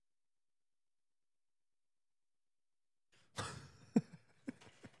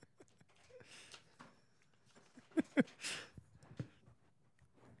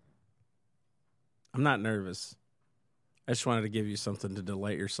I'm not nervous. I just wanted to give you something to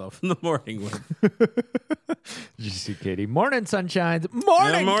delight yourself in the morning with. Did you see Katie? Morning, sunshines.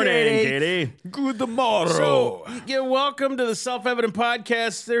 Morning, Katie. Good tomorrow. So, welcome to the Self-Evident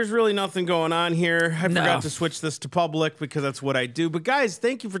Podcast. There's really nothing going on here. I forgot to switch this to public because that's what I do. But guys,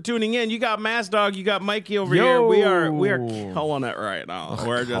 thank you for tuning in. You got Mass Dog, you got Mikey over here. We are killing it right now.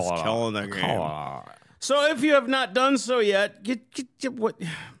 We're just killing the game. So if you have not done so yet, get what?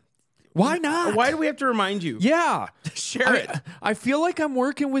 Why not? Why do we have to remind you? Yeah. Share it. I feel like I'm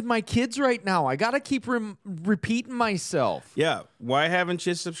working with my kids right now. I got to keep repeating myself. Yeah. Why haven't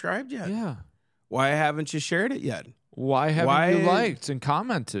you subscribed yet? Yeah. Why haven't you shared it yet? Why haven't you liked and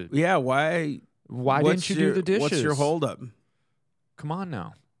commented? Yeah. Why didn't you do the dishes? What's your holdup? Come on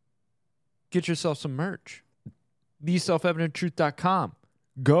now. Get yourself some merch. TheSelfEvidentTruth.com.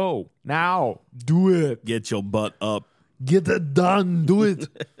 Go now. Do it. Get your butt up. Get it done. Do it.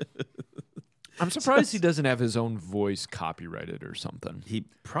 I'm surprised he doesn't have his own voice copyrighted or something. He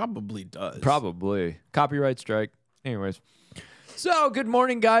probably does. Probably. Copyright strike. Anyways. So, good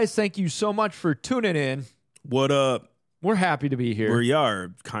morning, guys. Thank you so much for tuning in. What up? We're happy to be here. We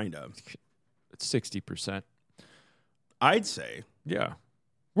are, kind of. It's 60%. I'd say. Yeah.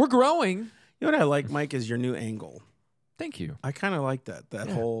 We're growing. You know what I like, Mike, is your new angle. Thank you. I kind of like that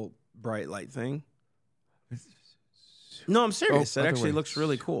whole bright light thing. No, I'm serious. It actually looks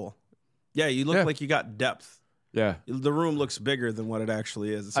really cool. Yeah, you look like you got depth. Yeah. The room looks bigger than what it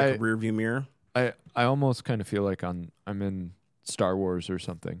actually is. It's like a rear view mirror. I almost kind of feel like I'm in Star Wars or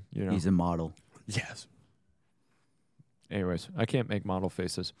something. You know, he's a model. Yes. Anyways, I can't make model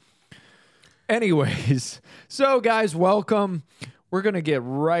faces. Anyways, so guys, welcome. We're going to get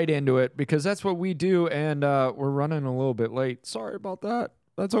right into it because that's what we do, and we're running a little bit late. Sorry about that.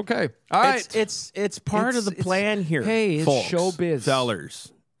 That's okay. All right. It's part of the plan here. Hey, it's folks, showbiz.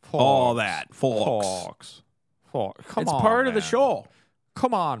 Fellers. All that. Folks. Come on, it's part of the man. show.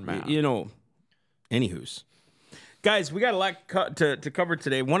 Come on, man. You know, anywho's. Guys, we got a lot to cover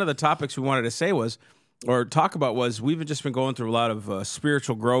today. One of the topics we wanted to say was, or talk about was, we've just been going through a lot of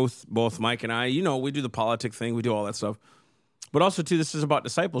spiritual growth, both Mike and I. You know, we do the politic thing. We do all that stuff. But also, too, this is about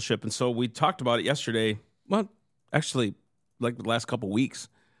discipleship. And so we talked about it yesterday. Well, actually, like the last couple weeks.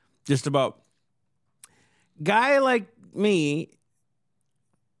 Just about guy like me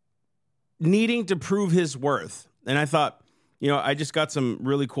needing to prove his worth. And I thought, I just got some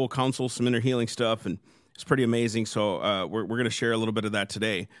really cool counsel, some inner healing stuff, and it's pretty amazing. So we're going to share a little bit of that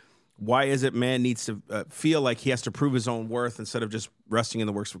today. Why is it man needs to feel like he has to prove his own worth instead of just resting in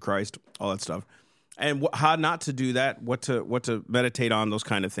the works of Christ, all that stuff. And how not to do that, what to meditate on, those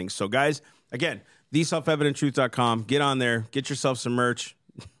kind of things. So, guys, again, TheSelfEvidentTruth.com. Get on there. Get yourself some merch.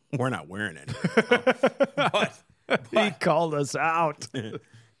 We're not wearing it. But he called us out.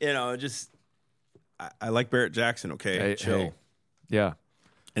 I like Barrett Jackson, okay? Hey, chill. Hey. Yeah.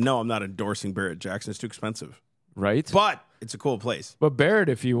 And no, I'm not endorsing Barrett Jackson. It's too expensive. Right? But it's a cool place. But Barrett,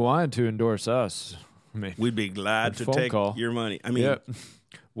 if you wanted to endorse us, we'd be glad to take your money. I mean, yeah.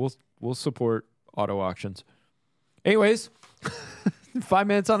 We'll support auto auctions. Anyways, 5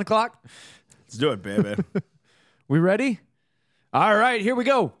 minutes on the clock. Let's do it, baby. We ready? All right, here we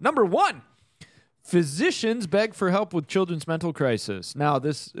go. Number 1, physicians beg for help with children's mental crisis. Now,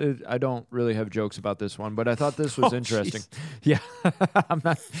 this I don't really have jokes about this one, but I thought this was interesting. Geez. Yeah,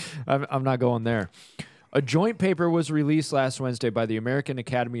 I'm not going there. A joint paper was released last Wednesday by the American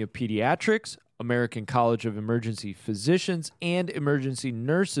Academy of Pediatrics, American College of Emergency Physicians, and Emergency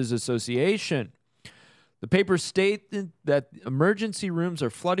Nurses Association. The paper stated that emergency rooms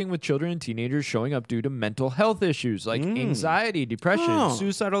are flooding with children and teenagers showing up due to mental health issues like anxiety, depression,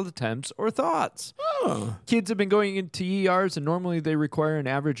 suicidal attempts, or thoughts. Kids have been going into ERs, and normally they require an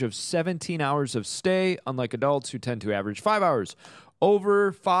average of 17 hours of stay, unlike adults who tend to average 5 hours.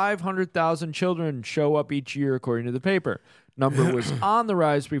 Over 500,000 children show up each year, according to the paper. Number was on the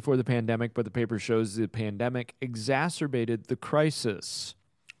rise before the pandemic, but the paper shows the pandemic exacerbated the crisis.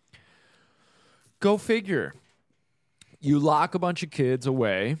 Go figure. You lock a bunch of kids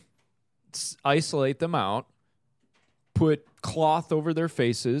away, isolate them out, put cloth over their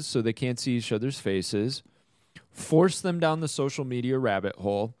faces so they can't see each other's faces, force them down the social media rabbit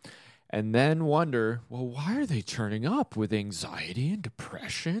hole, and then wonder, well, why are they turning up with anxiety and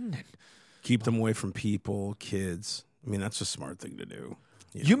depression? Keep them away from people, kids. I mean, that's a smart thing to do.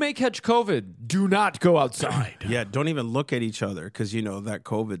 You may catch COVID. Do not go outside. Yeah, don't even look at each other because, that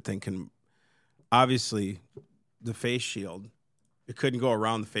COVID thing can... Obviously, the face shield, it couldn't go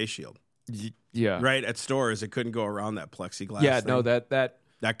around the face shield. Yeah. Right? At stores, it couldn't go around that plexiglass Yeah, thing. no, that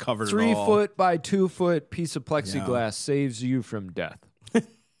covered 3 it all. 4 by 2 foot piece of plexiglass saves you from death.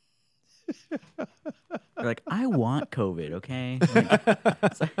 They're like, I want COVID, okay? Like,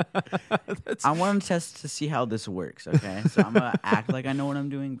 I want to test to see how this works, okay? So I'm going to act like I know what I'm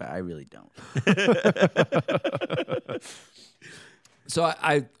doing, but I really don't. So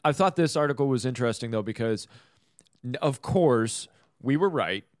I thought this article was interesting, though, because, of course, we were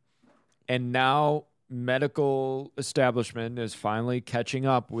right. And now medical establishment is finally catching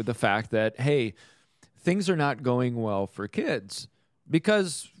up with the fact that, hey, things are not going well for kids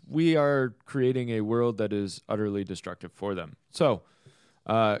because we are creating a world that is utterly destructive for them. So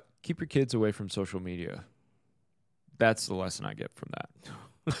keep your kids away from social media. That's the lesson I get from that.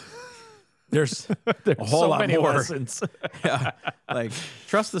 There's a whole lot many more lessons. Yeah. Like,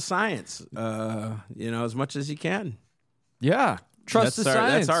 trust the science, as much as you can. Yeah. Trust the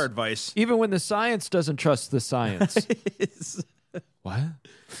science. That's our advice. Even when the science doesn't trust the science. What?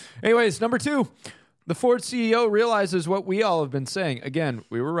 Anyways, number 2. The Ford CEO realizes what we all have been saying. Again,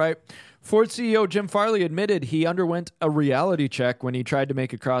 we were right. Ford CEO Jim Farley admitted he underwent a reality check when he tried to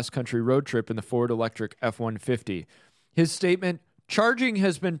make a cross-country road trip in the Ford electric F-150. His statement, charging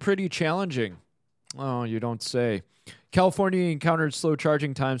has been pretty challenging. Oh, you don't say. California encountered slow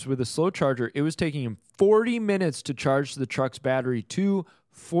charging times with a slow charger. It was taking him 40 minutes to charge the truck's battery to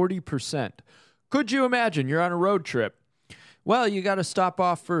 40%. Could you imagine? You're on a road trip. Well, you got to stop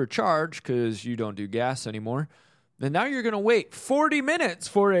off for a charge because you don't do gas anymore. And now you're going to wait 40 minutes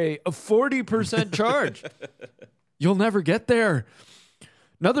for a 40% charge. You'll never get there.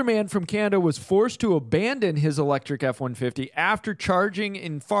 Another man from Canada was forced to abandon his electric F-150 after charging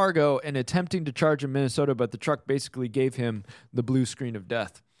in Fargo and attempting to charge in Minnesota, but the truck basically gave him the blue screen of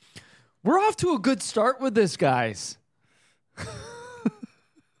death. We're off to a good start with this, guys.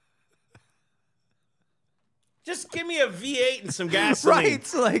 Just give me a V8 and some gasoline.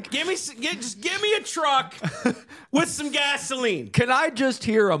 Right, like just give me a truck with some gasoline. Can I just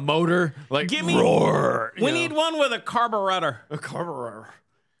hear a motor like Give me roar? We need one with a carburetor. a carburetor.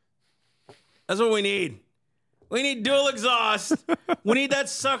 That's what we need. We need dual exhaust. We need that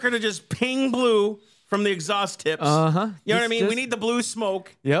sucker to just ping blue from the exhaust tips. Uh-huh. You know what I mean? We need the blue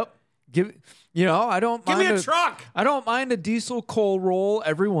smoke. Yep. I don't Give mind me a truck. I don't mind a diesel coal roll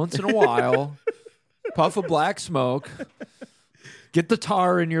every once in a while. Puff of black smoke. Get the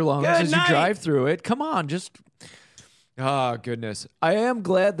tar in your lungs as you drive through it. Come on, just... Oh, goodness. I am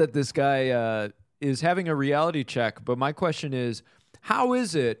glad that this guy is having a reality check, but my question is, how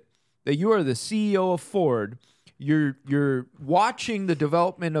is it that you are the CEO of Ford, you're watching the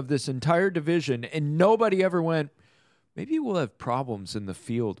development of this entire division, and nobody ever went, maybe we'll have problems in the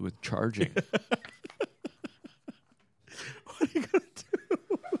field with charging? What are you going to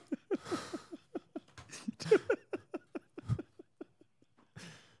do?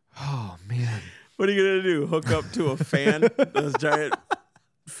 Oh, man. What are you going to do? Hook up to a fan? Those giant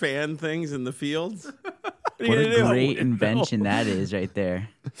fan things in the fields? What a great invention that is right there.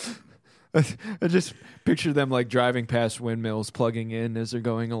 I just picture them like driving past windmills, plugging in as they're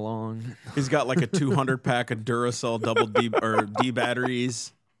going along. He's got like a 200 pack of Duracell double D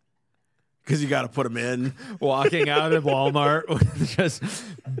batteries because you got to put them in. Walking out of Walmart with just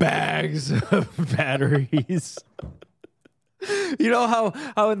bags of batteries. You know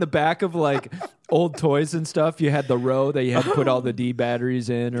how in the back of like old toys and stuff, you had the row that you had to put all the D batteries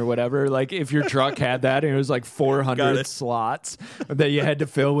in or whatever. Like if your truck had that and it was like 400 slots that you had to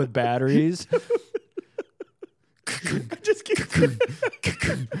fill with batteries. Just keep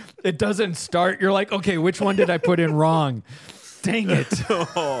It doesn't start. You're like, okay, which one did I put in wrong? Dang it.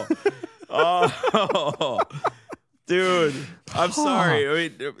 Oh, dude, I'm sorry. I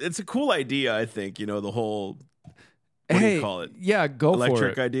mean, it's a cool idea, I think, the whole... What do you call it? Yeah, go for it.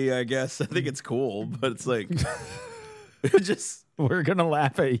 Electric idea, I guess. I think it's cool, but it's like... We're going to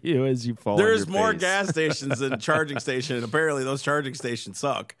laugh at you as you fall There's on your more face. gas stations than charging stations, and apparently those charging stations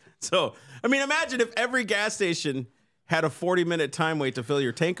suck. So, I mean, imagine if every gas station had a 40-minute time wait to fill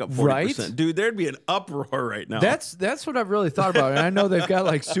your tank up 40%. Right? Dude, there'd be an uproar right now. That's what I've really thought about. And I know they've got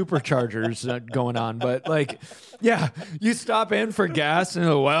like superchargers going on, but like, yeah, you stop in for gas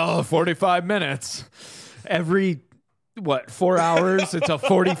and 45 minutes. Every 4 hours? It's a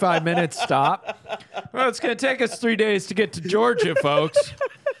 45-minute stop. Well, it's going to take us 3 days to get to Georgia, folks.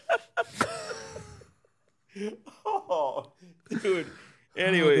 Oh, dude.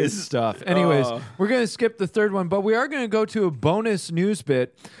 Anyways. Good stuff. Anyways, we're going to skip the third one, but we are going to go to a bonus news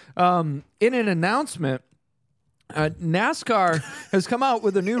bit. In an announcement, NASCAR has come out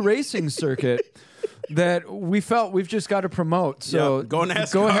with a new racing circuit that we felt we've just got to promote. So yep. Go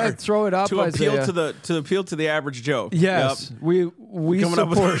NASCAR. Go ahead, throw it up, to appeal Isaiah. to appeal to the average Joe. Yes, yep. we Coming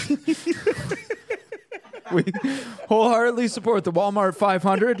support. We wholeheartedly support the Walmart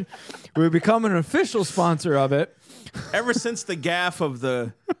 500. We've become an official sponsor of it. Ever since the gaffe of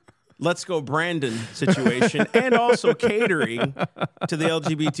the Let's Go Brandon situation and also catering to the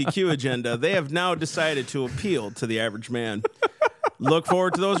LGBTQ agenda, they have now decided to appeal to the average man. Look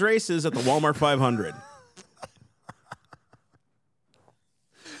forward to those races at the Walmart 500.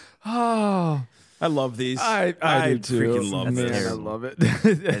 Oh, I love these. I do too. Freaking love Man, this. I love it.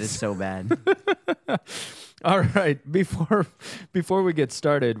 That is so bad. All right, before we get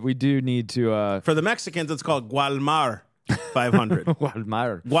started, we do need to For the Mexicans, it's called Gualmar 500.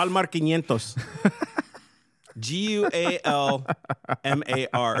 Walmart. Gualmar 500.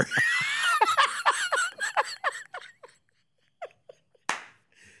 Gualmar.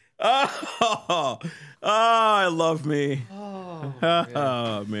 Oh, I love me.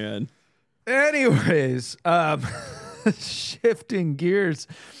 Oh, man. Anyways, shifting gears.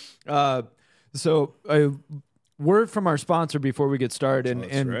 So a word from our sponsor before we get started,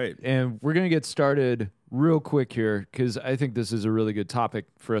 Right. and we're gonna get started real quick here because I think this is a really good topic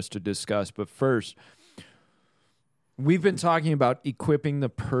for us to discuss. But first, we've been talking about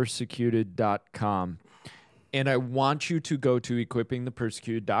equippingthepersecuted.com, and I want you to go to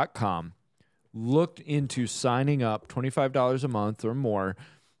equippingthepersecuted.com, look into signing up, $25 a month or more.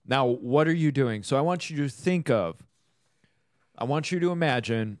 Now, what are you doing? So I want you to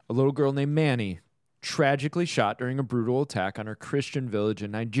imagine a little girl named Manny tragically shot during a brutal attack on her Christian village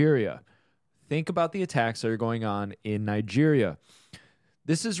in Nigeria. Think about the attacks that are going on in Nigeria.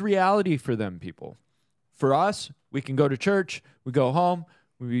 This is reality for them, people. For us, we can go to church, we go home,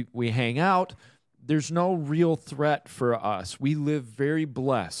 we hang out. There's no real threat for us. We live very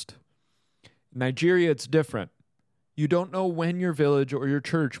blessed. In Nigeria, it's different. You don't know when your village or your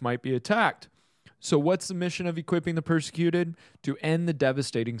church might be attacked. So what's the mission of Equipping the Persecuted? To end the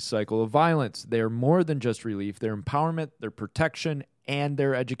devastating cycle of violence. They're more than just relief. They're empowerment, their protection, and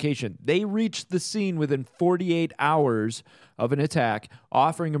their education. They reach the scene within 48 hours of an attack,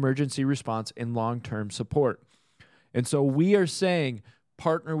 offering emergency response and long-term support. And so we are saying,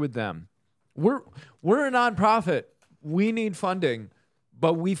 partner with them. We're a nonprofit. We need funding,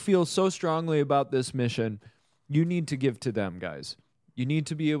 but we feel so strongly about this mission. You need to give to them, guys. You need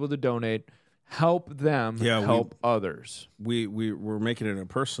to be able to donate. Help them help others. We're making it a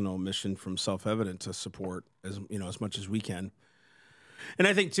personal mission from Self-Evident to support as much as we can. And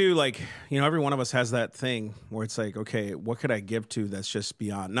I think too, every one of us has that thing where it's like, okay, what could I give to that's just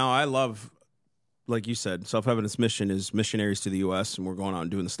beyond? Now, I love, like you said, Self-Evident's mission is missionaries to the U.S. and we're going out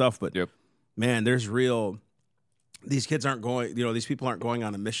and doing the stuff. But man, these kids aren't going. These people aren't going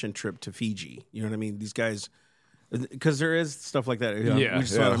on a mission trip to Fiji. You know what I mean? These guys. Because there is stuff like that. We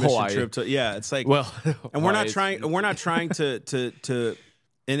just went on a mission Hawaii. trip to. Yeah, it's like. Well, and we're not trying to.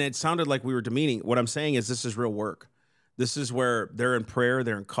 And it sounded like we were demeaning. What I'm saying is, this is real work. This is where they're in prayer,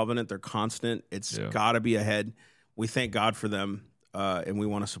 they're in covenant, they're constant. It's got to be ahead. We thank God for them, and we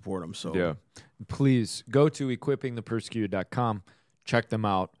want to support them. So please go to equippingthepersecuted.com, check them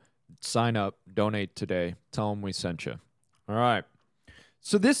out, sign up, donate today. Tell them we sent you. All right.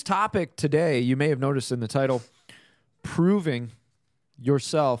 So this topic today, you may have noticed in the title, proving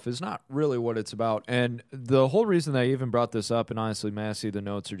yourself is not really what it's about. And the whole reason that I even brought this up, and honestly, Massey, the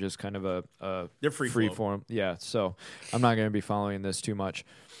notes are just kind of a they're free form. Yeah, so I'm not going to be following this too much.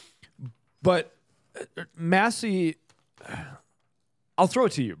 But Massey, I'll throw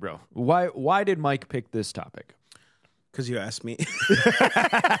it to you, bro. Why did Mike pick this topic? Because you asked me.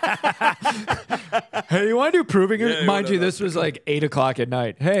 Hey, you want to do proving it? Mind you, this was like 8 o'clock at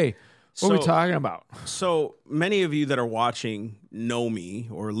night. Hey, what are we talking about? So many of you that are watching know me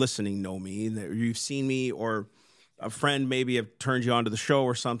or listening know me. That you've seen me or a friend maybe have turned you onto the show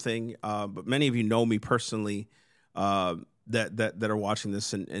or something. But many of you know me personally that are watching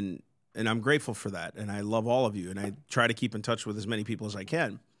this, and I'm grateful for that. And I love all of you, and I try to keep in touch with as many people as I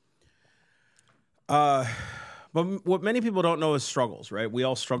can. But what many people don't know is struggles, right? We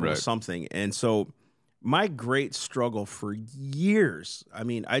all struggle with something. And so my great struggle for years, I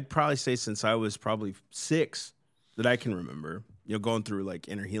mean, I'd probably say since I was probably 6 that I can remember, going through like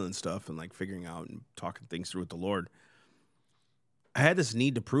inner healing stuff and like figuring out and talking things through with the Lord. I had this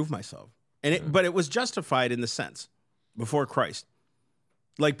need to prove myself. But it was justified in the sense before Christ.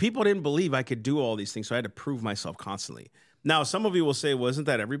 Like people didn't believe I could do all these things, so I had to prove myself constantly. Now, some of you will say, well, isn't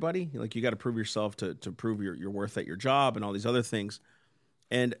that everybody? Like you got to prove yourself to prove your worth at your job and all these other things.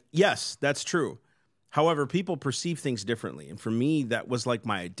 And yes, that's true. However, people perceive things differently. And for me, that was like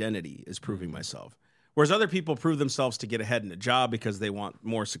my identity is proving myself. Whereas other people prove themselves to get ahead in a job because they want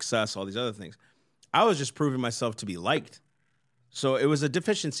more success, all these other things. I was just proving myself to be liked. So it was a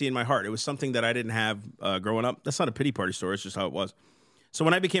deficiency in my heart. It was something that I didn't have growing up. That's not a pity party story. It's just how it was. So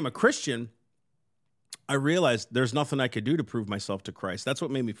when I became a Christian, I realized there's nothing I could do to prove myself to Christ. That's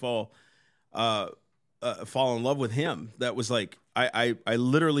what made me fall in love with him. That was like, I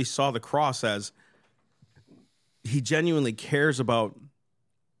literally saw the cross as he genuinely cares about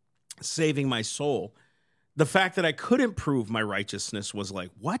saving my soul. The fact that I couldn't prove my righteousness was like,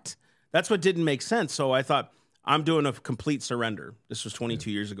 what? That's what didn't make sense. So I thought, I'm doing a complete surrender. This was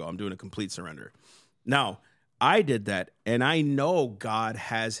 22 years ago. I'm doing a complete surrender. Now, I did that, and I know God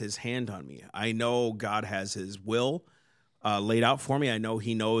has his hand on me. I know God has his will laid out for me. I know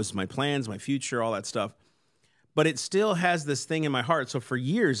he knows my plans, my future, all that stuff. But it still has this thing in my heart. So for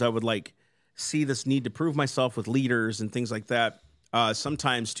years, I would like see this need to prove myself with leaders and things like that.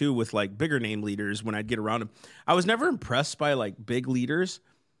 Sometimes too with like bigger name leaders when I'd get around them. I was never impressed by like big leaders.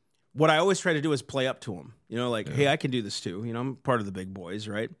 What I always try to do is play up to them. You know, like, hey, I can do this too. You know, I'm part of the big boys,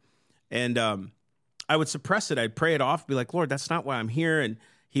 right? And I would suppress it. I'd pray it off, be like, Lord, that's not why I'm here. And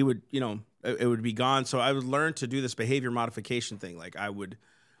he would, you know, it would be gone. So I would learn to do this behavior modification thing. Like I would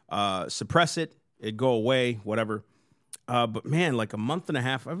suppress it. It'd go away, whatever. But man, like it was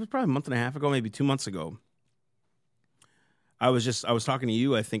probably a month and a half ago, maybe 2 months ago. I was talking to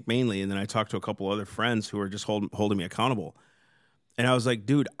you, I think mainly. And then I talked to a couple other friends who were just holding me accountable. And I was like,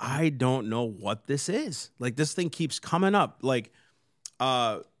 dude, I don't know what this is. Like this thing keeps coming up. Like,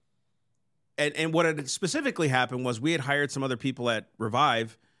 and what had specifically happened was we had hired some other people at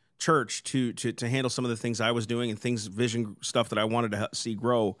Revive Church to handle some of the things I was doing and vision stuff that I wanted to see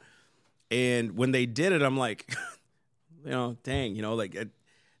grow. And when they did it, I'm like, you know, dang, you know, like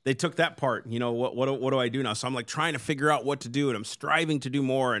they took that part, you know, what do I do now? So I'm like trying to figure out what to do, and I'm striving to do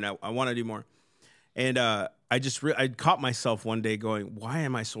more, and I want to do more. And I caught myself one day going, why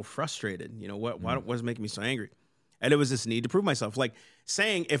am I so frustrated? You know, what was making me so angry? And it was this need to prove myself, like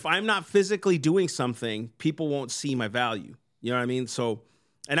saying, if I'm not physically doing something, people won't see my value. You know what I mean? So,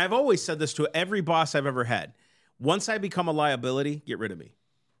 and I've always said this to every boss I've ever had. Once I become a liability, get rid of me.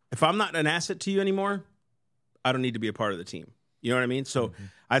 If I'm not an asset to you anymore, I don't need to be a part of the team. You know what I mean? So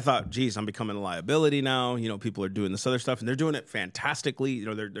I thought, geez, I'm becoming a liability now. You know, people are doing this other stuff, and they're doing it fantastically. You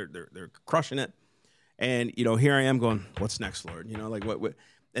know, they're crushing it. And, you know, here I am going, what's next, Lord? You know, like what?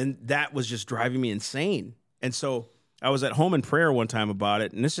 And that was just driving me insane. And so I was at home in prayer one time about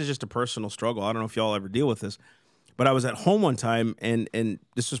it. And this is just a personal struggle. I don't know if y'all ever deal with this, but I was at home one time, and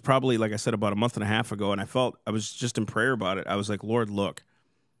this was probably, like I said, about a month and a half ago. And I was just in prayer about it. I was like, Lord, look,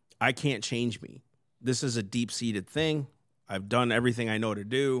 I can't change me. This is a deep-seated thing. I've done everything I know to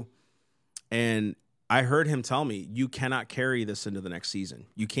do. And I heard him tell me, you cannot carry this into the next season.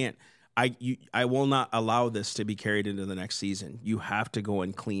 You can't. I will not allow this to be carried into the next season. You have to go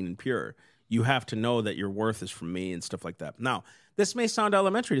in clean and pure. You have to know that your worth is from me and stuff like that. Now, this may sound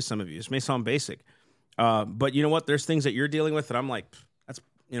elementary to some of you. This may sound basic. But you know what? There's things that you're dealing with that I'm like,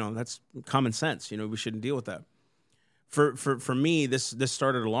 that's common sense. You know, we shouldn't deal with that. For me, this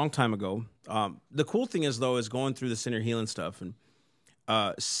started a long time ago. The cool thing is, though, is going through this inner healing stuff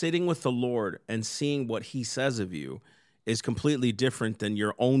and sitting with the Lord and seeing what he says of you is completely different than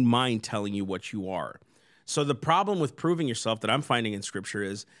your own mind telling you what you are. So the problem with proving yourself that I'm finding in Scripture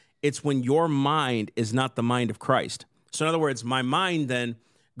is it's when your mind is not the mind of Christ. So in other words, my mind then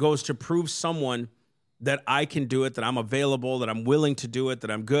goes to prove someone that I can do it, that I'm available, that I'm willing to do it, that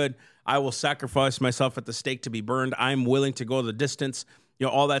I'm good. I will sacrifice myself at the stake to be burned. I'm willing to go the distance, you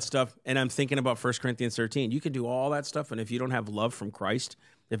know, all that stuff. And I'm thinking about 1 Corinthians 13. You can do all that stuff, and if you don't have love from Christ,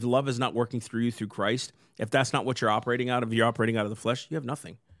 if love is not working through you through Christ, if that's not what you're operating out of, you're operating out of the flesh, you have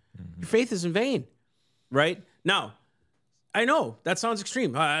nothing. Your faith is in vain, right? Now, I know that sounds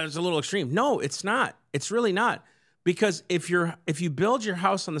extreme. It's a little extreme. No, it's not. It's really not. Because if you build your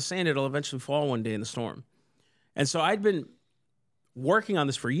house on the sand, it'll eventually fall one day in the storm. And so I'd been working on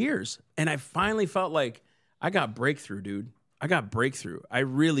this for years, and I finally felt like I got breakthrough, dude. I got breakthrough. I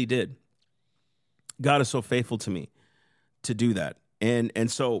really did. God is so faithful to me to do that. And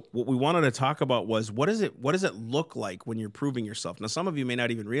so what we wanted to talk about was what does it look like when you're proving yourself? Now, some of you may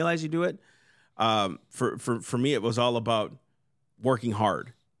not even realize you do it. For me, it was all about working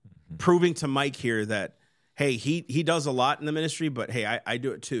hard, proving to Mike here that, hey, he does a lot in the ministry, but hey, I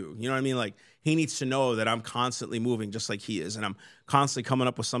do it too. You know what I mean? Like he needs to know that I'm constantly moving just like he is, and I'm constantly coming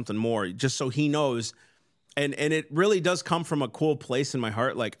up with something more, just so he knows. And it really does come from a cool place in my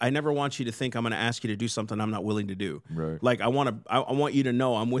heart. Like I never want you to think I'm going to ask you to do something I'm not willing to do. Right. Like I want you to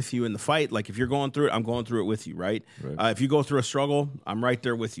know I'm with you in the fight. Like if you're going through it, I'm going through it with you. Right. If you go through a struggle, I'm right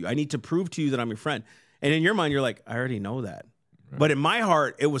there with you. I need to prove to you that I'm your friend. And in your mind, you're like, I already know that. Right. But in my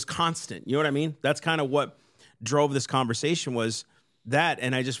heart, it was constant. You know what I mean? That's kind of what drove this conversation was that.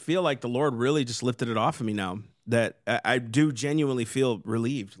 And I just feel like the Lord really just lifted it off of me now, that I do genuinely feel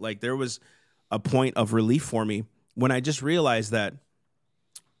relieved. Like there was a point of relief for me when I just realized that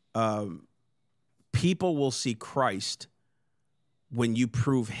people will see Christ when you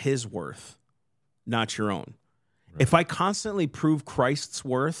prove his worth, not your own. Right. If I constantly prove Christ's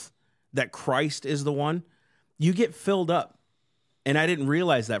worth, that Christ is the one, you get filled up. And I didn't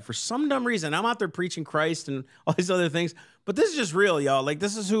realize that for some dumb reason. I'm out there preaching Christ and all these other things, but this is just real, y'all. Like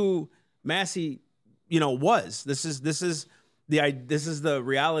this is who Massey, was. This is the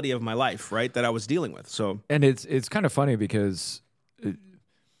reality of my life, right? That I was dealing with. So, and it's kind of funny because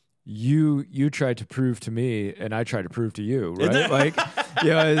you tried to prove to me, and I tried to prove to you, right? Like,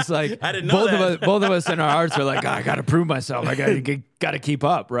 it's like I didn't know both of us in our hearts are like, I got to prove myself. I got to keep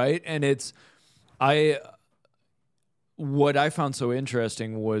up, right? And what I found so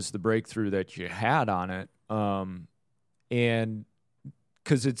interesting was the breakthrough that you had on it, and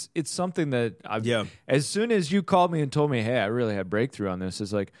because it's something that as soon as you called me and told me, hey, I really had breakthrough on this,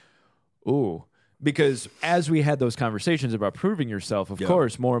 it's like, ooh. Because as we had those conversations about proving yourself, of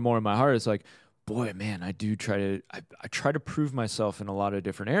course, more and more in my heart, it's like, boy, man, I try to prove myself in a lot of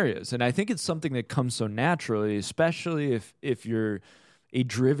different areas. And I think it's something that comes so naturally, especially if you're a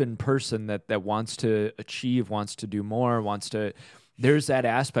driven person that wants to achieve, wants to do more, there's that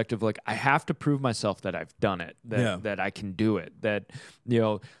aspect of like, I have to prove myself that I've done it, that I can do it, that,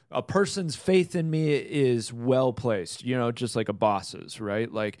 a person's faith in me is well placed, just like a boss's,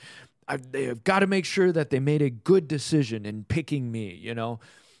 right? Like, they have got to make sure that they made a good decision in picking me,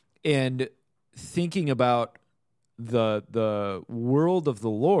 and thinking about the world of the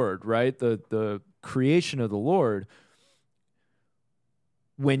Lord, right? The creation of the Lord.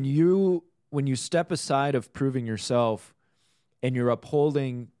 When you step aside of proving yourself and you're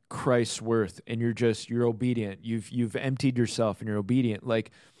upholding Christ's worth and you're obedient, you've emptied yourself and you're obedient,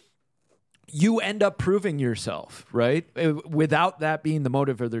 like, you end up proving yourself, right? Without that being the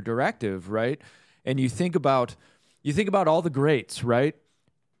motive or the directive, right? And you think about all the greats, right?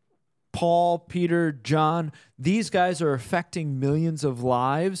 Paul, Peter, John, these guys are affecting millions of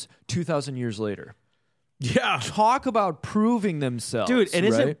lives 2,000 years later. Yeah. Talk about proving themselves. Dude, and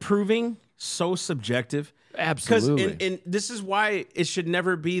right? isn't proving so subjective? Absolutely. Because and this is why it should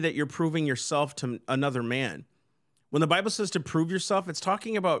never be that you're proving yourself to another man. When the Bible says to prove yourself, it's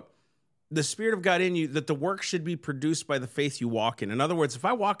talking about the Spirit of God in you, that the work should be produced by the faith you walk in. In other words, if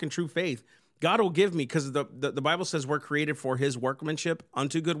I walk in true faith, God will give me, because the Bible says we're created for his workmanship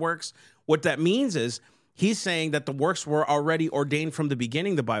unto good works. What that means is he's saying that the works were already ordained from the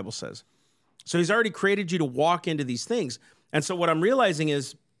beginning, the Bible says. So he's already created you to walk into these things. And so what I'm realizing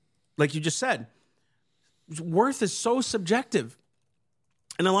is, like you just said, worth is so subjective.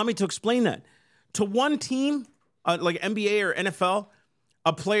 And allow me to explain that. To one team, like NBA or NFL,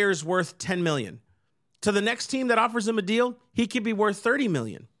 a player's worth $10 million. To the next team that offers him a deal, he could be worth $30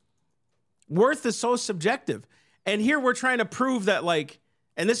 million. Worth is so subjective. And here we're trying to prove that, like,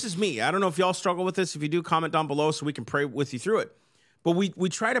 and this is me. I don't know if y'all struggle with this. If you do, comment down below so we can pray with you through it. But we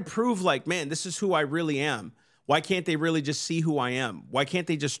try to prove, like, man, this is who I really am. Why can't they really just see who I am? Why can't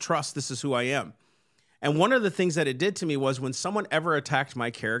they just trust this is who I am? And one of the things that it did to me was when someone ever attacked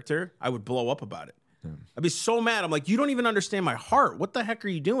my character, I would blow up about it. I'd be so mad. I'm like, you don't even understand my heart. What the heck are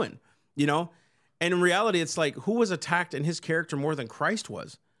you doing? And in reality, it's like, who was attacked in his character more than Christ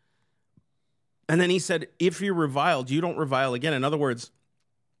was? And then he said, if you're reviled, you don't revile again. In other words,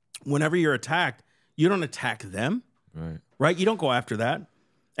 whenever you're attacked, you don't attack them, right? You don't go after that.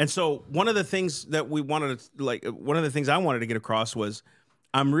 And so one of the things that one of the things I wanted to get across was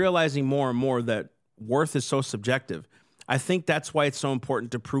I'm realizing more and more that worth is so subjective. I think that's why it's so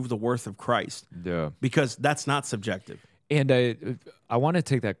important to prove the worth of Christ. Yeah. Because that's not subjective. And I want to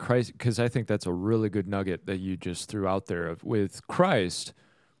take that Christ, because I think that's a really good nugget that you just threw out there with Christ.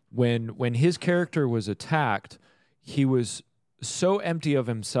 When his character was attacked, he was so empty of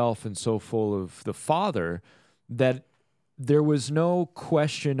himself and so full of the Father that there was no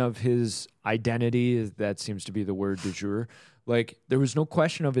question of his identity. That seems to be the word du jour. Like, there was no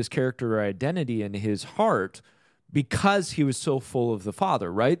question of his character or identity in his heart, because he was so full of the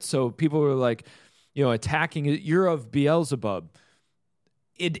Father, right? So people were like, attacking it. You're of Beelzebub.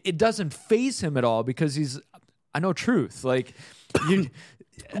 It doesn't faze him at all, because I know truth. Like,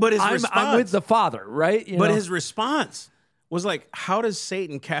 but his response, I'm with the Father, right? But his response was like, how does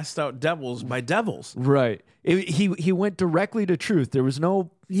Satan cast out devils by devils? Right. He went directly to truth. There was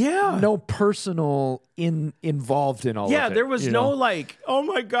no personal involved in all of it. Yeah, there was no like, oh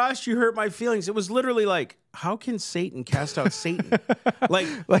my gosh, you hurt my feelings. It was literally like, how can Satan cast out Satan? like,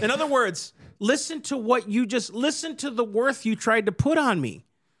 in other words, listen to listen to the worth you tried to put on me.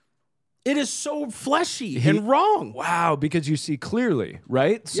 It is so fleshy and wrong. Wow, because you see clearly,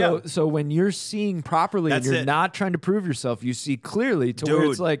 right? So when you're seeing properly and you're not trying to prove yourself, you see clearly to where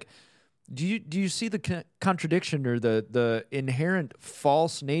it's like, do you see the contradiction or the inherent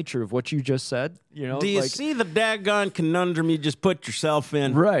false nature of what you just said? You know, do you see the daggone conundrum you just put yourself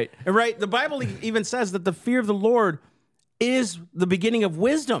in? Right. Right. The Bible even says that the fear of the Lord is the beginning of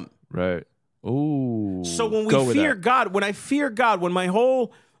wisdom. Right. Ooh. So when we fear God, when I fear God, when my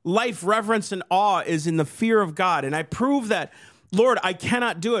whole life, reverence, and awe is in the fear of God, and I prove that, Lord, I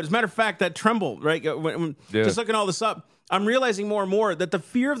cannot do it. As a matter of fact, that tremble, right? Just looking all this up, I'm realizing more and more that the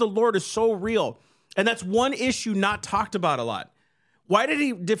fear of the Lord is so real. And that's one issue not talked about a lot. Why did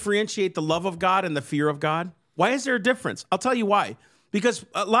he differentiate the love of God and the fear of God? Why is there a difference? I'll tell you why. Because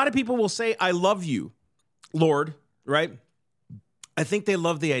a lot of people will say, I love you, Lord, right? I think they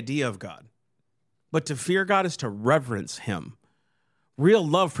love the idea of God. But to fear God is to reverence him. Real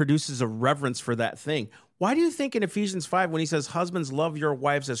love produces a reverence for that thing. Why do you think in Ephesians 5, when he says, husbands, love your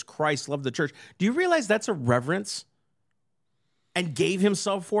wives as Christ loved the church, do you realize that's a reverence? And gave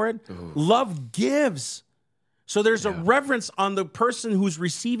himself for it? Ooh. Love gives. So there's a reverence on the person who's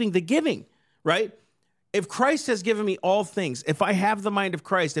receiving the giving, right? If Christ has given me all things, if I have the mind of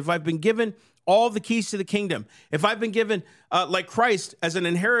Christ, if I've been given all the keys to the kingdom, if I've been given, like Christ, as an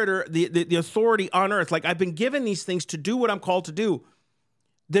inheritor, the authority on earth, like I've been given these things to do what I'm called to do,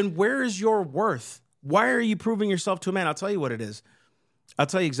 then where is your worth? Why are you proving yourself to a man? I'll tell you what it is. I'll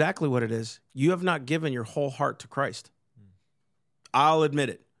tell you exactly what it is. You have not given your whole heart to Christ. I'll admit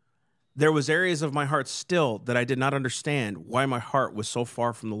it. There was areas of my heart still that I did not understand why my heart was so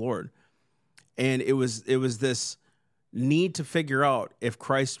far from the Lord. And it was this need to figure out if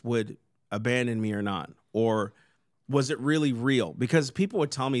Christ would abandon me or not, or was it really real? Because people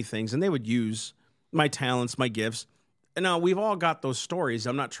would tell me things and they would use my talents, my gifts. And now we've all got those stories.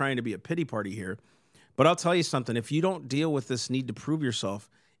 I'm not trying to be a pity party here, but I'll tell you something. If you don't deal with this need to prove yourself,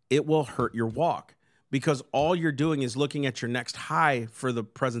 it will hurt your walk. Because all you're doing is looking at your next high for the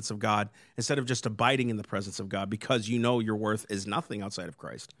presence of God instead of just abiding in the presence of God, because you know your worth is nothing outside of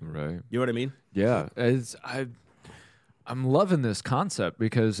Christ. Right. You know what I mean? Yeah. I'm loving this concept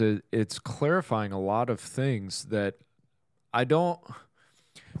because it's clarifying a lot of things that I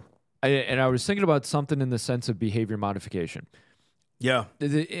was thinking about something in the sense of behavior modification. Yeah.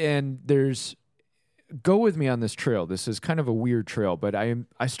 And go with me on this trail. This is kind of a weird trail, but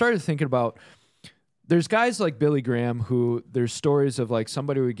I started thinking about, there's guys like Billy Graham who there's stories of like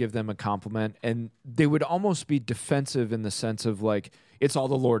somebody would give them a compliment and they would almost be defensive in the sense of like, it's all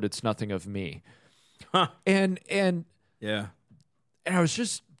the Lord, it's nothing of me. Huh. And I was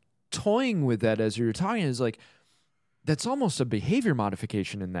just toying with that as you were talking. Is like, that's almost a behavior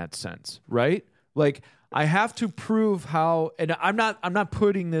modification in that sense, right? Like I have to prove how, and I'm not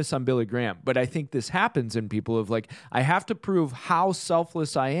putting this on Billy Graham, but I think this happens in people of like, I have to prove how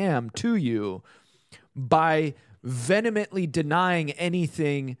selfless I am to you by vehemently denying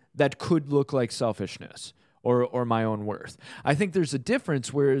anything that could look like selfishness or my own worth. I think there's a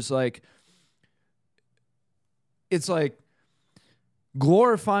difference where it's like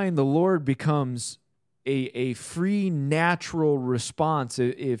glorifying the Lord becomes a free, natural response.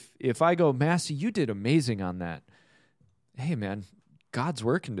 If I go, Massey, you did amazing on that. Hey, man, God's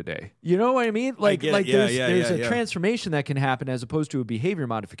working today. You know what I mean? There's a transformation that can happen as opposed to a behavior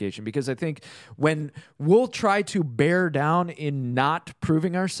modification. Because I think when we'll try to bear down in not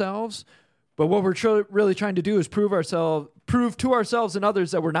proving ourselves, but what we're really trying to do is prove to ourselves and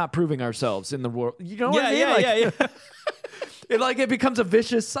others that we're not proving ourselves in the world. You know what I mean? It becomes a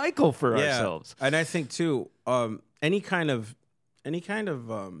vicious cycle for ourselves. And I think too, any kind of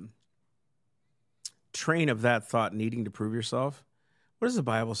train of that thought, needing to prove yourself. What does the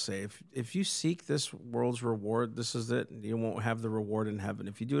Bible say? If you seek this world's reward, this is it. You won't have the reward in heaven.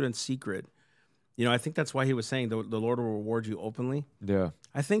 If you do it in secret, I think that's why he was saying the Lord will reward you openly. Yeah.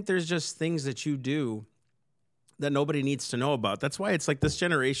 I think there's just things that you do that nobody needs to know about. That's why it's like this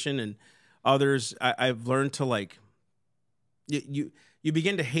generation and others, I've learned to like, you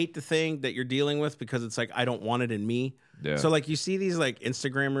begin to hate the thing that you're dealing with because it's like, I don't want it in me. Yeah. So like you see these like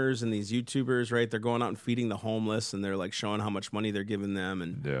Instagrammers and these YouTubers, right? They're going out and feeding the homeless and they're like showing how much money they're giving them.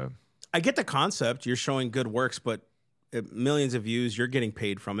 And I get the concept. You're showing good works, but millions of views, you're getting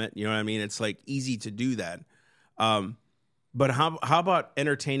paid from it. You know what I mean? It's like easy to do that. But how about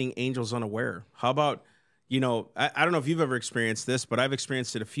entertaining angels unaware? How about, I don't know if you've ever experienced this, but I've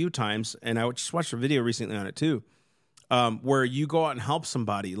experienced it a few times. And I just watched a video recently on it too, where you go out and help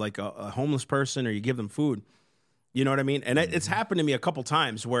somebody like a homeless person or you give them food. You know what I mean? And it's happened to me a couple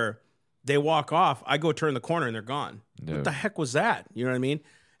times where They walk off. I go turn the corner and they're gone. Yeah. What the heck was that? You know what I mean?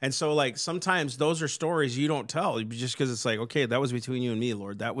 And so, like, sometimes those are stories you don't tell just because it's like, okay, that was between you and me,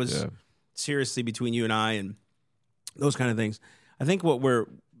 Lord. That was seriously between you and I, and those kind of things. I think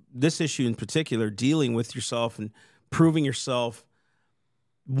this issue in particular, dealing with yourself and proving yourself,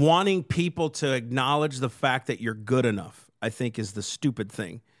 wanting people to acknowledge the fact that you're good enough, I think is the stupid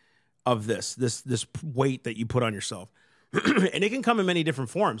thing of this weight that you put on yourself. And it can come in many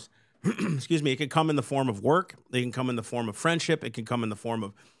different forms. Excuse me. It can come in the form of work. It can come in the form of friendship. It can come in the form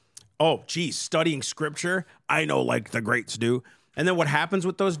of, studying scripture. I know, like the greats do. And then what happens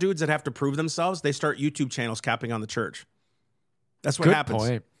with those dudes that have to prove themselves? They start YouTube channels capping on the church. That's what happens.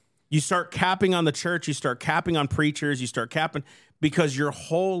 Point. You start capping on the church. You start capping on preachers. You start capping because your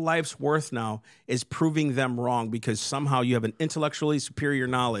whole life's worth now is proving them wrong because somehow you have an intellectually superior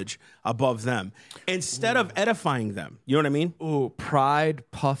knowledge above them instead of edifying them. You know what I mean? Ooh, pride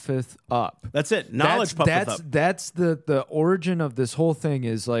puffeth up. That's it. Knowledge puffeth up. That's the origin of this whole thing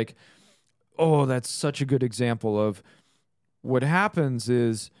is like, that's such a good example of what happens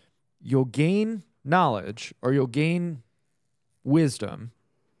is you'll gain knowledge or you'll gain wisdom,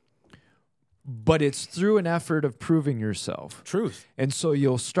 but it's through an effort of proving yourself. Truth. And so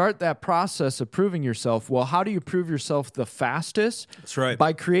you'll start that process of proving yourself. Well, how do you prove yourself the fastest? That's right.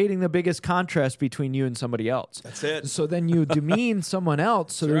 By creating the biggest contrast between you and somebody else. That's it. So then you demean someone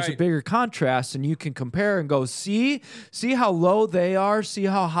else, so there's a bigger contrast, and you can compare and go, see how low they are, see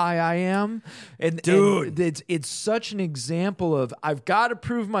how high I am. And, dude, and it's such an example of I've got to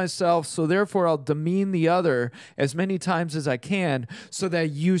prove myself, so therefore I'll demean the other as many times as I can so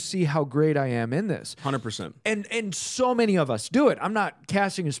that you see how great I am in this. 100%. And so many of us do it. I'm not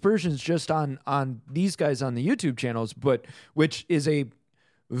casting aspersions just on these guys on the YouTube channels, but which is a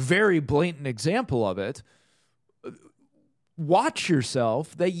very blatant example of it. Watch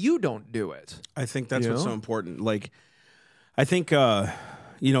yourself that you don't do it. I think that's what's so important. Like, I think,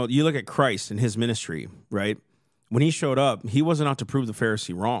 you look at Christ and his ministry, right? When he showed up, he wasn't out to prove the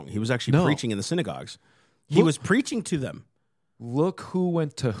Pharisee wrong. He was actually preaching in the synagogues. He was preaching to them. Look who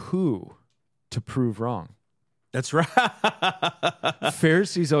went to who to prove wrong. That's right.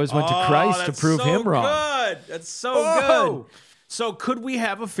 Pharisees always went to Christ to prove him wrong. Good. That's so good. So could we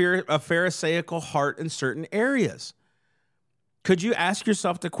have a Pharisaical heart in certain areas? Could you ask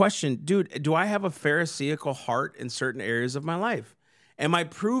yourself the question, dude, do I have a Pharisaical heart in certain areas of my life? Am I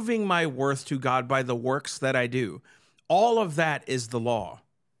proving my worth to God by the works that I do? All of that is the law.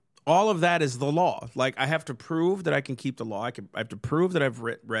 All of that is the law. Like, I have to prove that I can keep the law. I have to prove that I've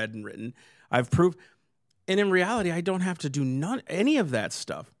read and written. I've proved. And in reality, I don't have to do any of that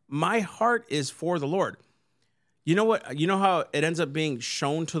stuff. My heart is for the Lord. You know what? You know how it ends up being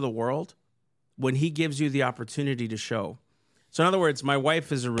shown to the world? When he gives you the opportunity to show. So in other words, my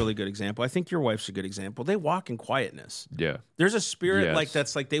wife is a really good example. I think your wife's a good example. They walk in quietness. Yeah. There's a spirit like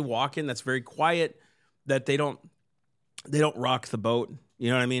that's like they walk in that's very quiet, that they don't rock the boat.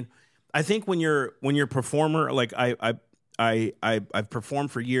 You know what I mean? I think when you're a performer, like I've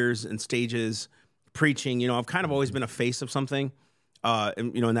performed for years in stages, preaching. I've kind of always been a face of something.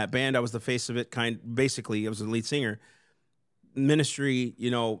 And in that band, I was the face of it. Basically, I was the lead singer. Ministry,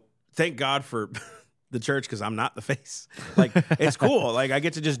 thank God for the church because I'm not the face. Like, it's cool. Like, I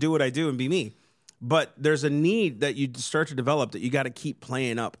get to just do what I do and be me. But there's a need that you start to develop that you got to keep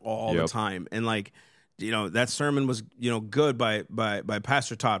playing up all the time. And like, that sermon was, good by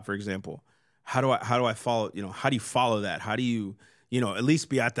Pastor Todd, for example. How do I follow, how do you follow that? How do you, at least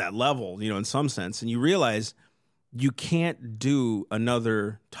be at that level, in some sense? And you realize you can't do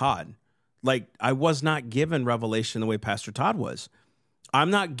another Todd. Like, I was not given revelation the way Pastor Todd was. I'm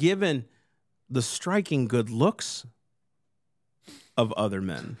not given the striking good looks of other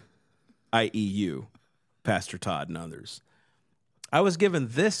men, i.e. you, Pastor Todd and others. I was given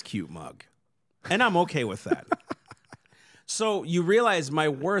this cute mug, and I'm okay with that. So you realize my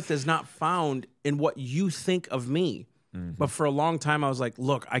worth is not found in what you think of me. Mm-hmm. But for a long time, I was like,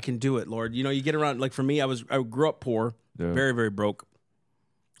 look, I can do it, Lord. You get around, like for me, I grew up poor, very, very broke.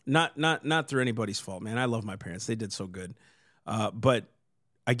 Not through anybody's fault, man. I love my parents. They did so good. But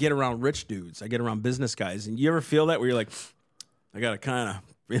I get around rich dudes. I get around business guys. And you ever feel that where you're like, I got to kind of,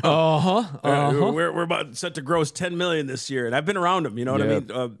 we're about set to gross 10 million this year. And I've been around them, you know what I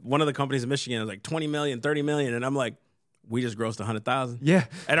mean? One of the companies in Michigan is like 20 million, 30 million. And I'm like, we just grossed 100,000. Yeah.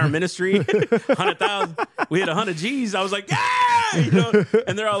 At our ministry, 100,000. We hit 100 G's. I was like, yeah!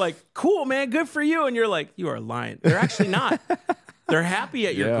 And they're all like, cool, man, good for you. And you're like, you are lying. They're actually not. They're happy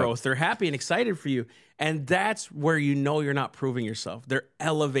at your growth. They're happy and excited for you. And that's where you're not proving yourself. They're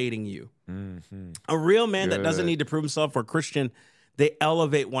elevating you. Mm-hmm. A real man that doesn't need to prove himself, or a Christian They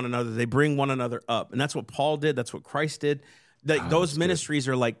elevate one another. They bring one another up. And that's what Paul did. That's what Christ did. Those ministries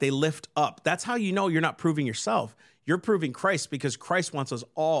are like, they lift up. That's how you know you're not proving yourself. You're proving Christ, because Christ wants us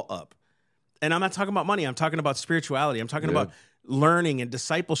all up. And I'm not talking about money. I'm talking about spirituality. I'm talking about learning and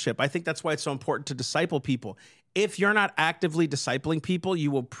discipleship. I think that's why it's so important to disciple people. If you're not actively discipling people,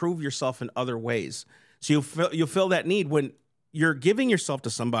 you will prove yourself in other ways. So you'll feel that need when you're giving yourself to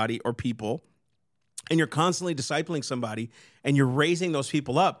somebody or people, and you're constantly discipling somebody and you're raising those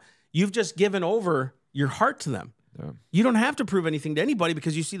people up. You've just given over your heart to them. Yeah. You don't have to prove anything to anybody,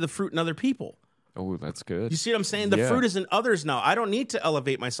 because you see the fruit in other people. Oh, that's good. You see what I'm saying? The fruit is in others now. I don't need to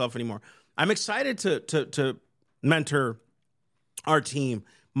elevate myself anymore. I'm excited to mentor our team,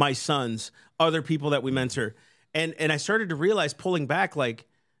 my sons, other people that we mentor. And I started to realize, pulling back, like,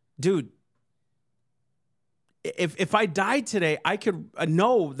 dude, if I died today, I could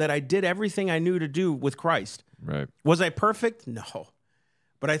know that I did everything I knew to do with Christ. Right. Was I perfect? No.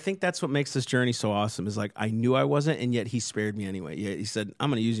 But I think that's what makes this journey so awesome, is like, I knew I wasn't, and yet he spared me anyway. Yeah, he said, I'm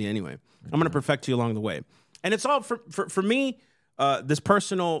going to use you anyway. I'm going to perfect you along the way. And it's all for me, this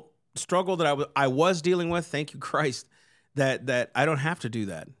personal struggle that I was dealing with. Thank you, Christ, that I don't have to do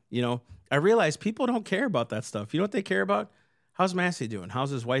that. You know, I realize people don't care about that stuff. You know what they care about? How's Massey doing? How's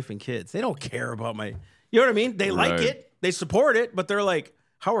his wife and kids? They don't care about you know what I mean? They like it. They support it, but they're like,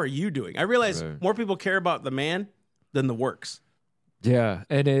 how are you doing? I realize more people care about the man than the works. Yeah,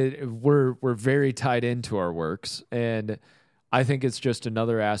 and we're very tied into our works, and I think it's just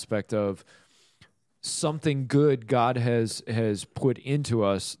another aspect of something good God has put into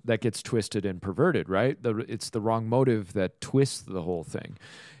us that gets twisted and perverted, right? It's the wrong motive that twists the whole thing.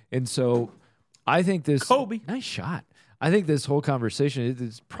 And so I think this... Kobe. Nice shot. I think this whole conversation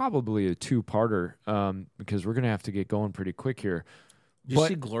is probably a two-parter, because we're going to have to get going pretty quick here. Did you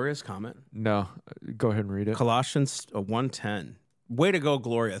see Gloria's comment? No. Go ahead and read it. Colossians 1:10. Way to go,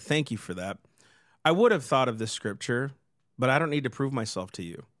 Gloria. Thank you for that. I would have thought of this scripture, but I don't need to prove myself to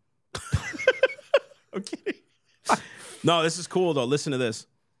you. I'm kidding. No, this is cool, though. Listen to this.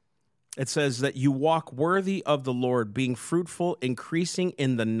 It says that you walk worthy of the Lord, being fruitful, increasing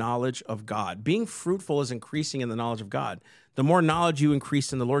in the knowledge of God. Being fruitful is increasing in the knowledge of God. The more knowledge you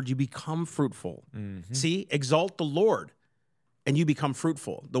increase in the Lord, you become fruitful. Mm-hmm. See, exalt the Lord, and you become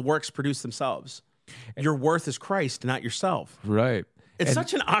fruitful. The works produce themselves. Your worth is Christ, not yourself. Right. It's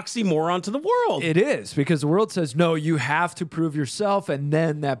such an oxymoron to the world. It is, because the world says, no, you have to prove yourself, and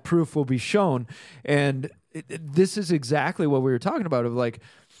then that proof will be shown. And this is exactly what we were talking about, of like,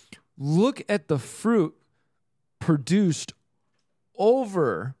 look at the fruit produced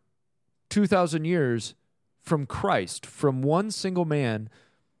over 2,000 years from Christ, from one single man,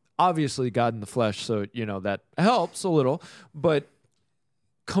 obviously God in the flesh, so, you know, that helps a little, but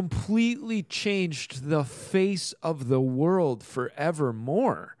completely changed the face of the world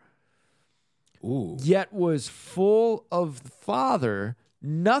forevermore. Ooh. Yet was full of the Father,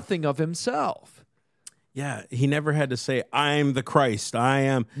 nothing of himself. Yeah, he never had to say, I'm the Christ. I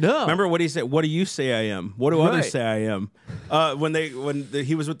am. No. Remember what he said? What do you say I am? What do others say I am? When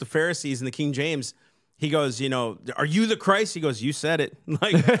he was with the Pharisees in the King James, he goes, you know, are you the Christ? He goes, you said it.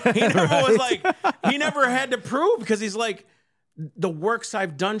 Like, he never was like, he never had to prove, because he's like, the works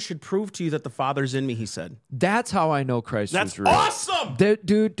I've done should prove to you that the Father's in me, he said. That's how I know Christ was real. That's awesome!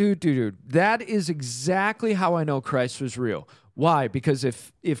 Dude. That is exactly how I know Christ was real. Why? Because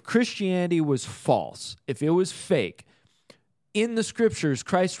if Christianity was false, if it was fake, in the scriptures,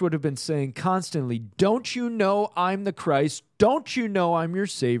 Christ would have been saying constantly, don't you know I'm the Christ? Don't you know I'm your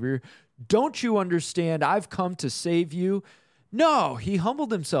Savior? Don't you understand I've come to save you? No, he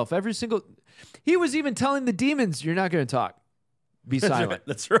humbled himself he was even telling the demons, you're not going to talk. Be silent.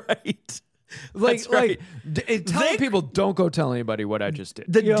 That's right. Telling people, don't go tell anybody what I just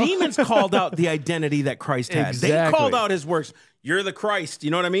did. The demons called out the identity that Christ had. Exactly. They called out his works. You're the Christ.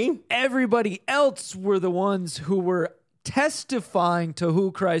 You know what I mean? Everybody else were the ones who were testifying to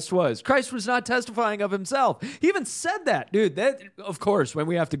who Christ was. Christ was not testifying of himself. He even said that, dude. That, of course, when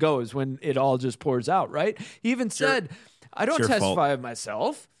we have to go is when it all just pours out, right? He even said, I don't testify of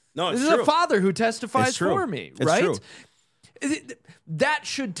myself. No, it's this true. is the Father who testifies for me, it's right? True. That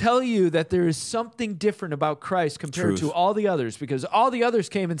should tell you that there is something different about Christ compared to all the others, because all the others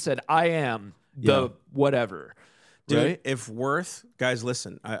came and said, I am the whatever. Dude, right? If worth, guys,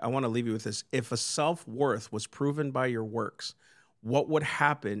 listen, I want to leave you with this. If a self-worth was proven by your works, what would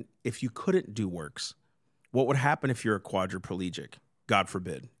happen if you couldn't do works? What would happen if you're a quadriplegic? God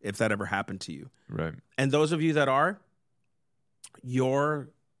forbid, if that ever happened to you. Right. And those of you that are, your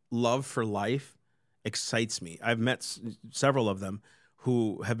love for life excites me. I've met several of them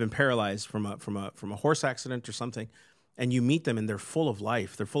who have been paralyzed from a horse accident or something, and you meet them and they're full of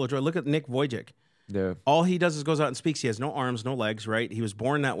life. They're full of joy. Look at Nick Vujicic. Yeah. All he does is goes out and speaks. He has no arms, no legs, right? He was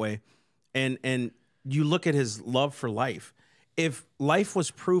born that way. And you look at his love for life. If life was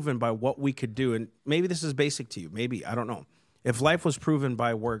proven by what we could do, and maybe this is basic to you, maybe, I don't know. If life was proven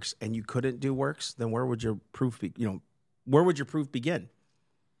by works and you couldn't do works, then where would your proof be? Where would your proof begin?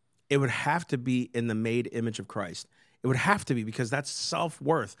 It would have to be in the made image of Christ. It would have to be, because that's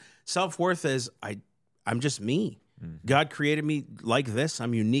self-worth. Self-worth is I'm just me. God created me like this.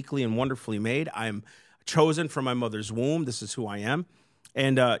 I'm uniquely and wonderfully made. I'm chosen from my mother's womb. This is who I am.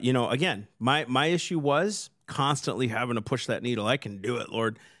 And, again, my issue was constantly having to push that needle. I can do it,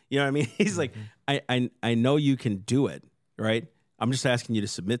 Lord. You know what I mean? He's like, I know you can do it, right? I'm just asking you to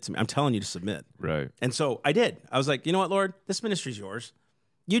submit to me. I'm telling you to submit. Right. And so I did. I was like, you know what, Lord? This ministry's yours.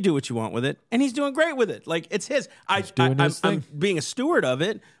 You do what you want with it. And he's doing great with it. Like, it's his. I'm being a steward of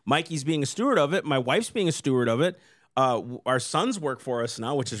it. Mikey's being a steward of it. My wife's being a steward of it. Our sons work for us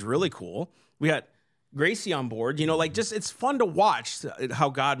now, which is really cool. We got Gracie on board. It's fun to watch how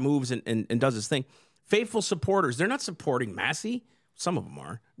God moves and does his thing. Faithful supporters. They're not supporting Massey. Some of them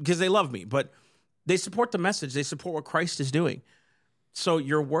are, because they love me. But they support the message. They support what Christ is doing. So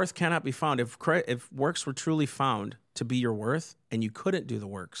your worth cannot be found. If works were truly found to be your worth and you couldn't do the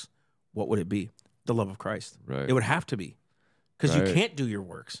works, what would it be? The love of Christ. Right. It would have to be, because you can't do your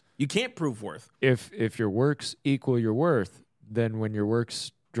works. You can't prove worth. If your works equal your worth, then when your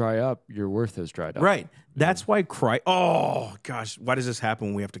works dry up, your worth has dried up. Right. That's why Christ. Oh, gosh. Why does this happen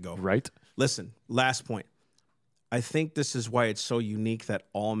when we have to go? Right. Listen, last point. I think this is why it's so unique that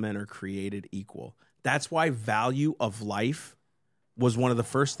all men are created equal. That's why value of life was one of the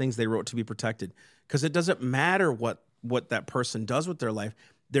first things they wrote to be protected, because it doesn't matter what that person does with their life.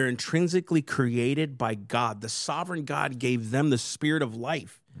 They're intrinsically created by God. The sovereign God gave them the spirit of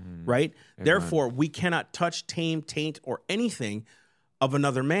life, right? Amen. Therefore, we cannot touch, tame, taint, or anything of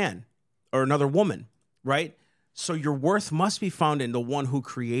another man or another woman, right? So your worth must be found in the one who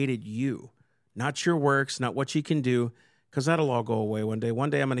created you, not your works, not what you can do, because that'll all go away one day. One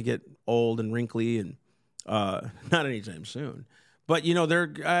day I'm going to get old and wrinkly, and not anytime soon. But,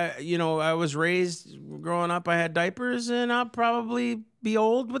 I was raised growing up, I had diapers, and I'll probably be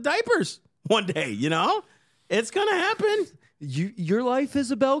old with diapers one day, It's going to happen. Your life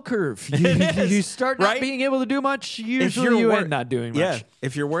is a bell curve. You start not being able to do much, usually you end not doing much. Yeah,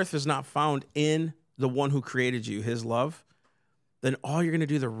 if your worth is not found in the one who created you, his love, then all you're going to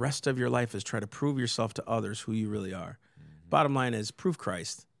do the rest of your life is try to prove yourself to others who you really are. Bottom line is, prove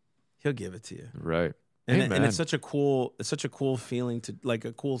Christ. He'll give it to you. Right. And it's such a cool feeling, to like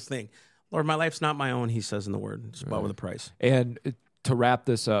a cool thing. Lord, my life's not my own, he says in the word. It's bought with a price. And to wrap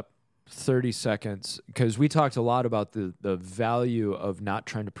this up, 30 seconds, because we talked a lot about the value of not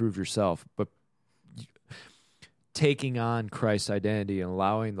trying to prove yourself, but taking on Christ's identity and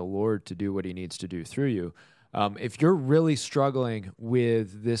allowing the Lord to do what he needs to do through you. If you're really struggling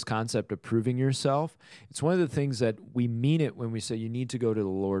with this concept of proving yourself, it's one of the things that we mean it when we say you need to go to the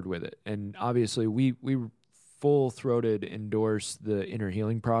Lord with it. And obviously, we full-throated endorse the inner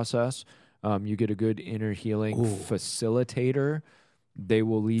healing process. You get a good inner healing facilitator. They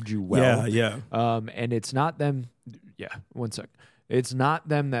will lead you well. Yeah. And it's not them. Yeah, one sec. It's not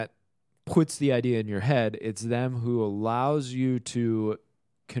them that puts the idea in your head. It's them who allows you to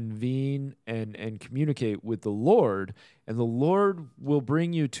convene and communicate with the Lord, and the Lord will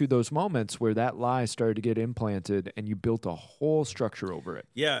bring you to those moments where that lie started to get implanted and you built a whole structure over it.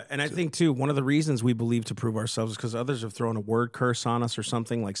 Yeah, and I think too, one of the reasons we believe to prove ourselves is because others have thrown a word curse on us or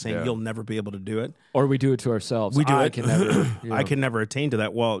something, like saying you'll never be able to do it. Or we do it to ourselves. We do I it. can never, I can never attain to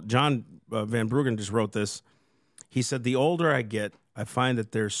that. Well, John Van Bruggen just wrote this. He said, the older I get, I find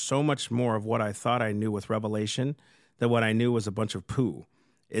that there's so much more of what I thought I knew with revelation that what I knew was a bunch of poo.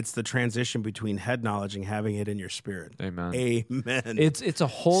 It's the transition between head knowledge and having it in your spirit. Amen. Amen. It's a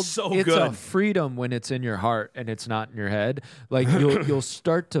whole it's good. A freedom when it's in your heart and it's not in your head. Like you'll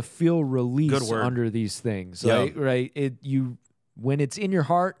start to feel release under these things. Yep. Right? When it's in your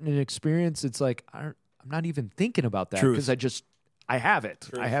heart and an experience, it's like I'm not even thinking about that because I have it.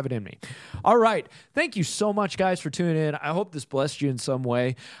 Truth. I have it in me. All right. Thank you so much, guys, for tuning in. I hope this blessed you in some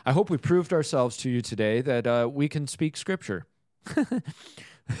way. I hope we proved ourselves to you today that we can speak Scripture.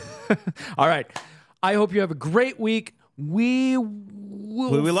 All right. I hope you have a great week. We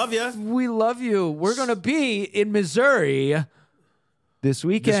love you. We love you. We're going to be in Missouri this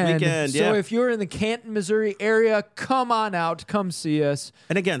weekend. So if you're in the Canton, Missouri area, come on out. Come see us.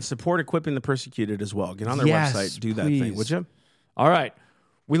 And again, support Equipping the Persecuted as well. Get on their website. Do that thing, would you? All right.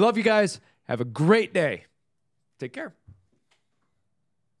 We love you guys. Have a great day. Take care.